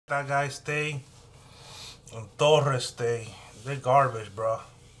that guy stay. And Torres stay. They're garbage, bro.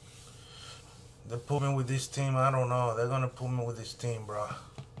 They put me with this team. I don't know. They're gonna put me with this team, bro.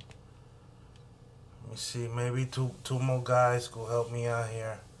 Let me see. Maybe two more guys could help me out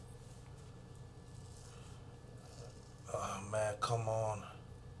here. Oh man, come on.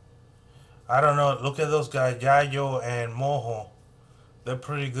 I don't know. Look at those guys, Yayo and Mojo. They're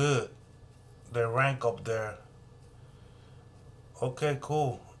pretty good. They rank up there. Okay,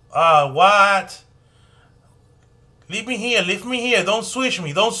 cool. What? Leave me here. Leave me here. Don't switch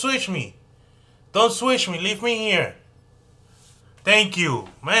me. Don't switch me. Don't switch me. Leave me here. Thank you,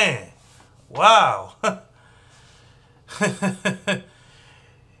 man. Wow.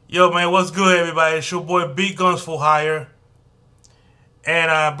 Yo, man, what's good, everybody? It's your boy Big Guns for Hire.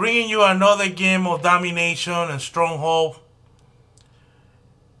 And bringing you another game of Domination and Stronghold.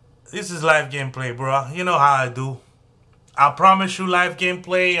 This is live gameplay, bro. You know how I do. I promise you live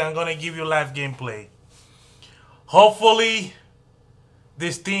gameplay. I'm going to give you live gameplay. Hopefully,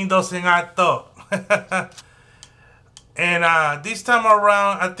 this thing doesn't act up. And this time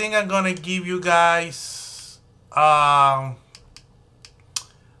around, I think I'm going to give you guys the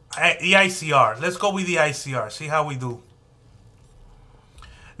ICR. Let's go with the ICR. See how we do.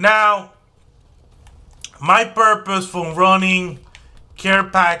 Now, my purpose for running care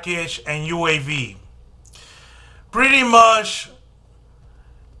package and UAV. Pretty much,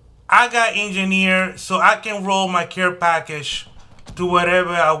 I got engineer so I can roll my care package to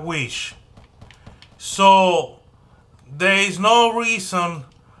whatever I wish. So, there is no reason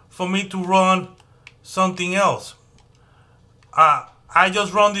for me to run something else. I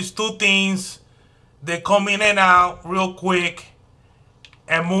just run these two things. They come in and out real quick.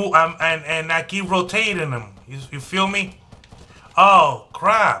 And move and I keep rotating them. You feel me? Oh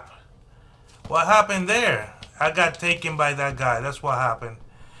crap! What happened there? I got taken by that guy. That's what happened.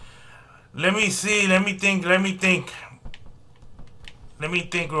 Let me see. Let me think. Let me think. Let me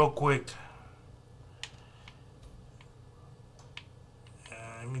think real quick.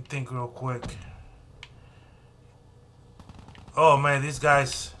 Let me think real quick. Oh man, these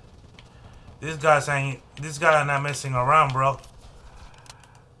guys are not messing around, bro.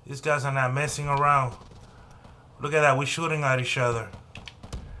 These guys are not messing around. Look at that. We're shooting at each other.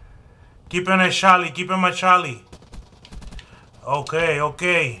 Keep him at Charlie. Keep him at Charlie. Okay,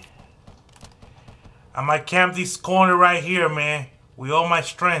 okay. I might camp this corner right here, man. With all my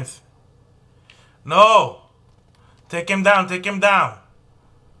strength. No. Take him down. Take him down.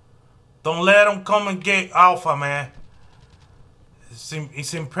 Don't let him come and get Alpha, man.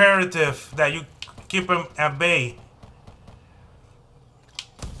 It's imperative that you keep him at bay.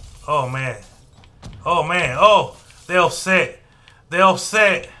 Oh man. Oh man. Oh, they upset. They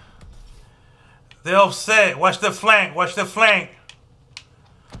upset. They upset. Watch the flank. Watch the flank.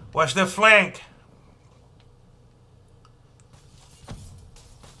 Watch the flank.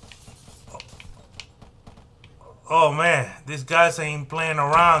 Oh man, these guys ain't playing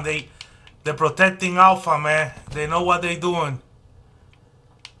around. They're protecting Alpha, man. They know what they're doing.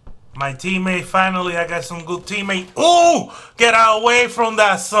 My teammate, finally, I got some good teammate. Ooh! Get away from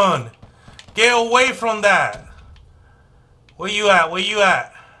that, son. Get away from that. Where you at? Where you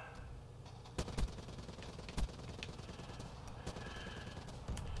at?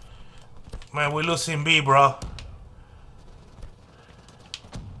 Man, we're losing B, bro.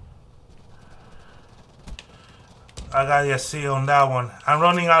 I got your C on that one. I'm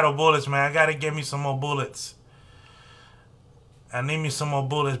running out of bullets, man. I gotta get me some more bullets. I need me some more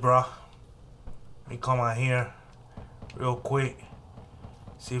bullets, bro. Let me come out here real quick.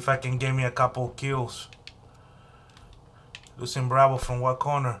 See if I can get me a couple kills. Lucien Bravo from what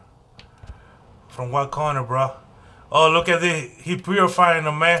corner? From what corner, bro? Oh, look at this. He purifying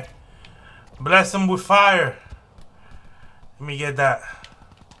them, man. Bless him with fire. Let me get that.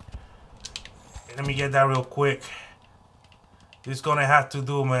 Let me get that real quick. This is gonna have to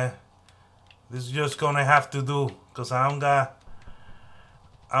do, man. This is just gonna have to do. Because I don't got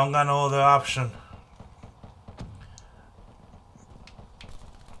no other option.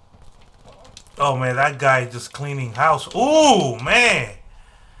 Oh man, that guy just cleaning house. Ooh, man.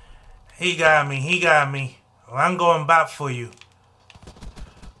 He got me. He got me. Well, I'm going back for you.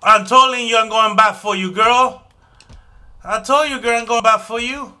 I'm telling you I'm going back for you, girl. I told you, girl, I'm going back for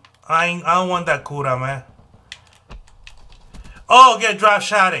you. I don't want that Kura, man. Oh, get drop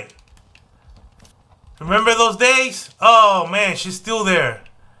shotted. Remember those days? Oh man, she's still there.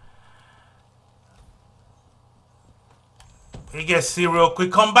 He gets C real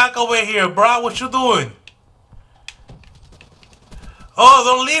quick. Come back over here, bro. What you doing? Oh,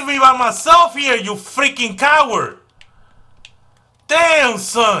 don't leave me by myself here, you freaking coward. Damn,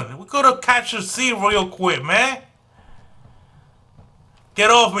 son. We could have catch a C real quick, man.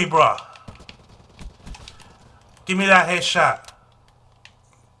 Get off me, bro. Give me that headshot.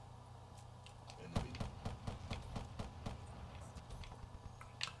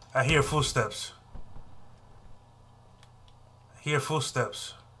 I hear footsteps. I hear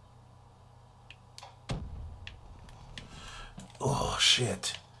footsteps. Oh,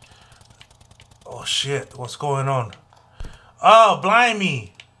 shit. Oh, shit. What's going on? Oh, blind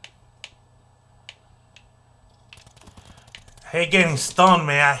me. I hate getting stunned,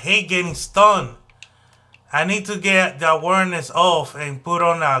 man. I hate getting stunned. I need to get the awareness off and put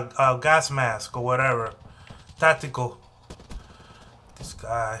on a gas mask or whatever. Tactical. This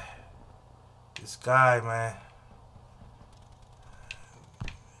guy. This guy, man.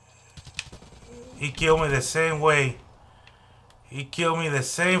 He killed me the same way. He killed me the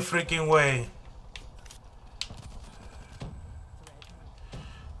same freaking way.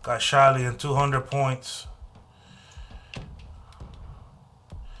 Got Charlie and 200 points.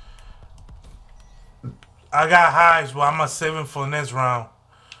 I got highs, but I'm gonna save him for next round.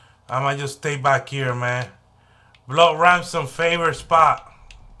 I might just stay back here, man. Blood Ransom favorite spot.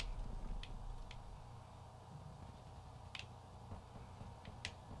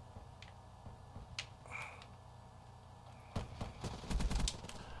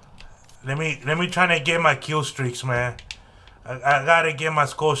 Let me try to get my kill streaks, man. I gotta get my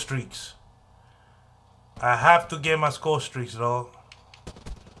score streaks. I have to get my score streaks, though.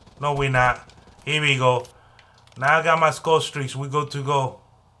 No, we're not. Here we go. Now I got my score streaks. We good to go.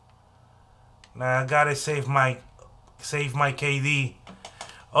 Now I gotta save my KD.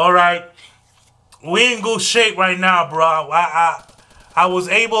 All right, we in good shape right now, bro. I was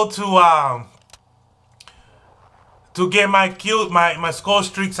able to get my score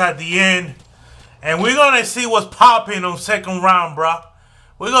streaks at the end, and we're gonna see what's popping on second round, bro.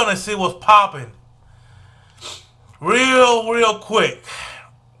 We're gonna see what's popping real quick,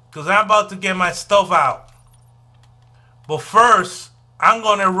 cause I'm about to get my stuff out. But first, I'm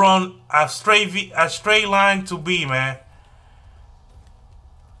gonna run a straight line to B, man.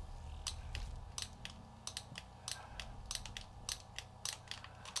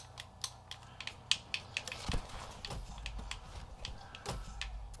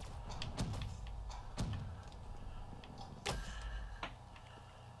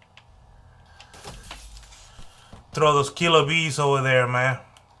 Throw those killer bees over there, man.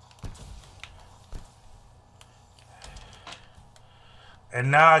 And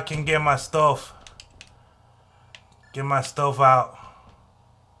now I can get my stuff. Get my stuff out.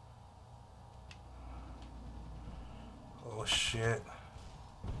 Oh, shit.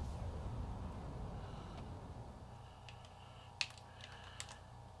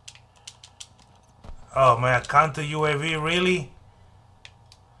 Oh, man. Counter UAV, really?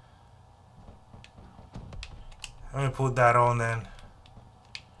 Let me put that on then.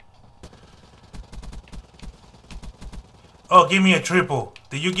 Oh, give me a triple.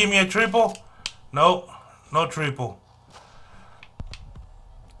 Did you give me a triple? No, no triple.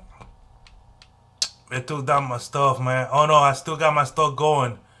 They took down my stuff, man. Oh no, I still got my stuff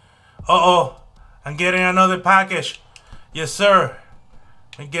going. Uh-oh, I'm getting another package. Yes, sir.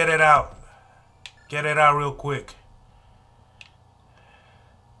 Let me get it out. Get it out real quick.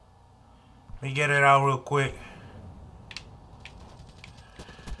 Let me get it out real quick.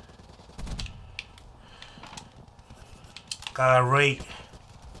 Got a rate.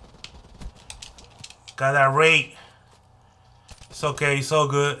 Got that rate. It's okay, it's all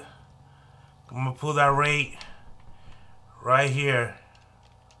good. I'm gonna put that rate right here.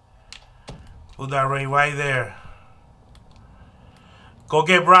 Put that rate right there. Go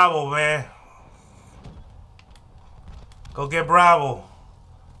get Bravo, man. Go get Bravo.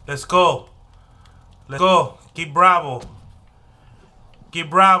 Let's go. Let's go. Keep Bravo. Keep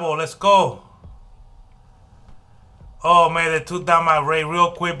Bravo. Let's go. Oh man, they took down my rate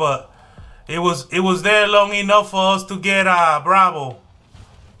real quick, but it was there long enough for us to get Bravo,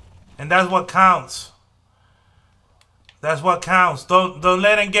 and that's what counts. That's what counts. Don't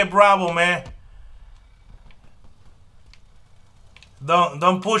let him get Bravo, man.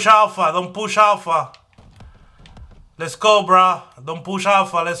 Don't push Alpha. Don't push Alpha. Let's go, bro. Don't push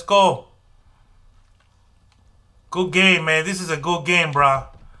Alpha. Let's go. Good game, man. This is a good game, bro.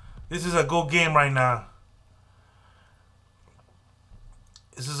 This is a good game right now.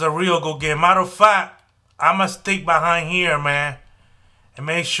 This is a real good game. Matter of fact, I'm going to stick behind here, man. And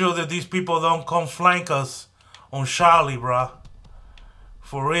make sure that these people don't come flank us on Charlie, bro.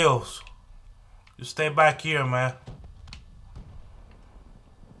 For reals. You stay back here, man.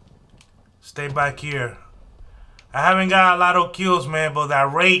 Stay back here. I haven't got a lot of kills, man, but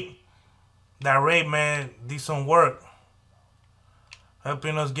that rate, man, did some work.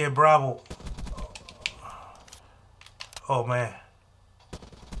 Helping us get Bravo. Oh, man.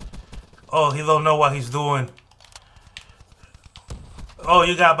 Oh, he don't know what he's doing. Oh,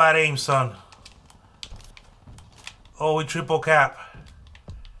 you got bad aim, son. Oh, we triple cap.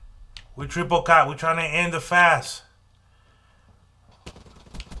 We triple cap. We're trying to end it fast.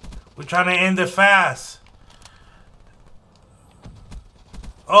 We're trying to end it fast.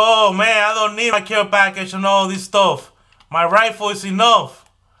 Oh, man, I don't need my care package and all this stuff. My rifle is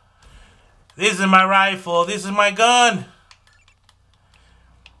enough. This is my rifle. This is my gun.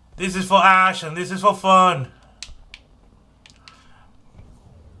 This is for action. This is for fun.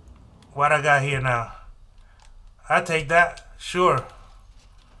 What I got here now? I take that. Sure.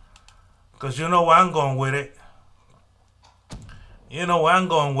 Because you know where I'm going with it. You know where I'm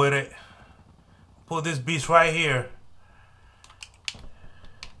going with it. Put this beast right here.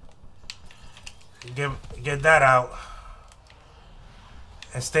 Get that out.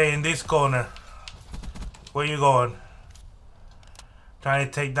 And stay in this corner. Where you going? Trying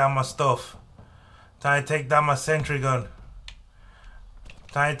to take down my stuff. Trying to take down my sentry gun.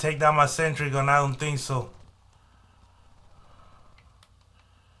 Trying to take down my sentry gun. I don't think so.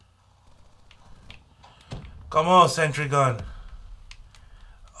 Come on, sentry gun.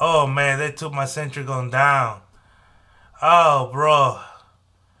 Oh, man, they took my sentry gun down. Oh, bro.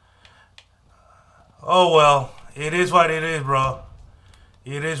 Oh, well. It is what it is, bro.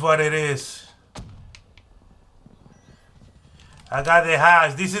 It is what it is. I got the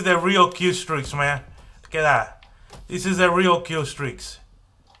highs. This is the real kill streaks, man. Look at that. This is the real kill streaks.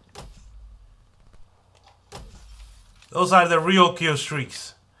 Those are the real kill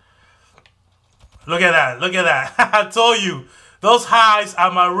streaks. Look at that. Look at that. I told you. Those highs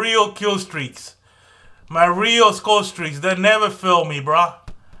are my real kill streaks. My real score streaks. They never fail me, bro.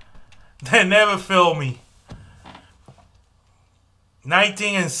 They never fail me.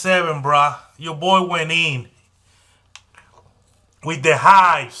 19-7, bro. Your boy went in. With the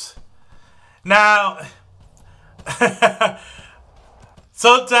hives. Now,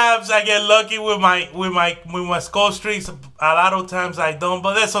 sometimes I get lucky with my score streaks. A lot of times I don't,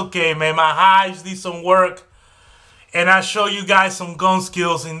 but that's okay, man. My hives did some work, and I show you guys some gun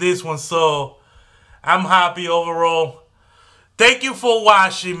skills in this one, so I'm happy overall. Thank you for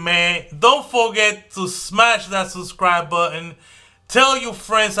watching, man. Don't forget to smash that subscribe button. Tell your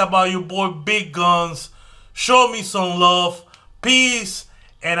friends about your boy Big Guns. Show me some love. Peace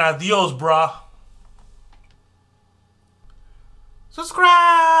and adios, brah.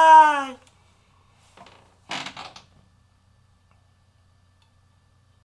 Subscribe!